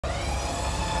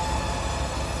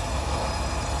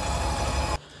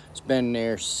been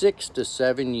there 6 to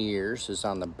 7 years. It's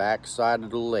on the back side of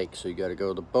the lake, so you got to go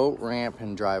to the boat ramp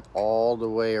and drive all the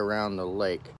way around the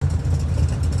lake.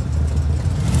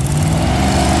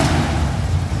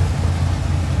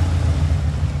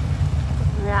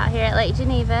 We're out here at Lake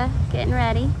Geneva getting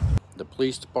ready. The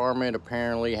police department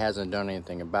apparently hasn't done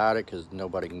anything about it because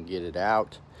nobody can get it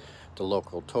out. The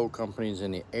local tow companies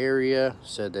in the area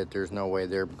said that there's no way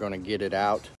they're going to get it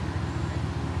out.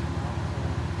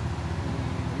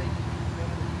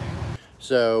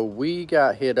 So we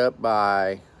got hit up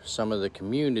by some of the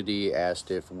community, asked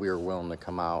if we were willing to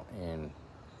come out and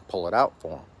pull it out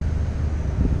for them.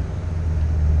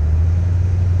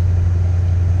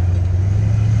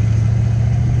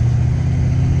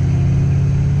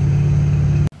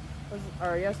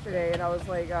 Yesterday, and I was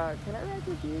like, can I ride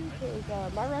with you?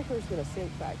 Because my wrecker's gonna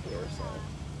sink back here, so.